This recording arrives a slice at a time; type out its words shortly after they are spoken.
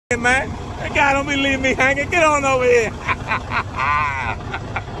man. That guy don't be leaving me hanging. Get on over here.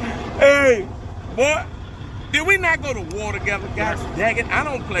 Hey, boy. Did we not go to war together, guys? Dang it, I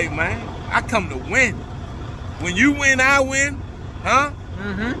don't play, man. I come to win. When you win, I win. Huh?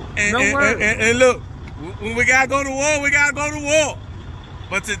 Mm-hmm. And look, when we gotta go to war, we gotta go to war.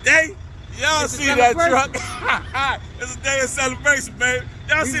 But today, y'all see that truck. It's a day of celebration, baby.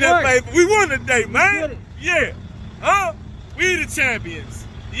 Y'all see that paper. We won today, man. Yeah. Huh? We the champions.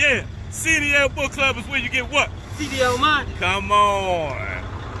 Yeah. CDL Book Club is where you get what? CDL Minded. Come on.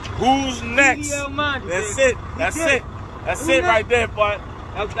 Who's next? CDL Minded. That's it. That's it. That's it right there, boy.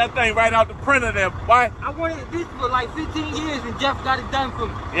 That thing right out the printer there, boy. I wanted this for like 15 years and Jeff got it done for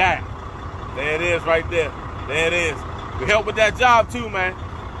me. Yeah. There it is right there. There it is. We help with that job too, man.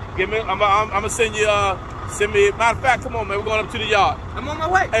 Give me, I'm gonna send you, matter of fact, come on, man. We're going up to the yard. I'm on my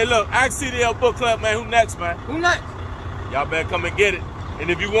way. Hey, look, ask CDL Book Club, man. Who next, man? Who next? Y'all better come and get it. And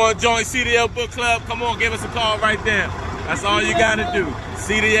if you want to join CDL Book Club, come on, give us a call right there. That's all you got to do.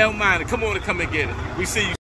 CDL Minded. Come on and come and get it. We see you.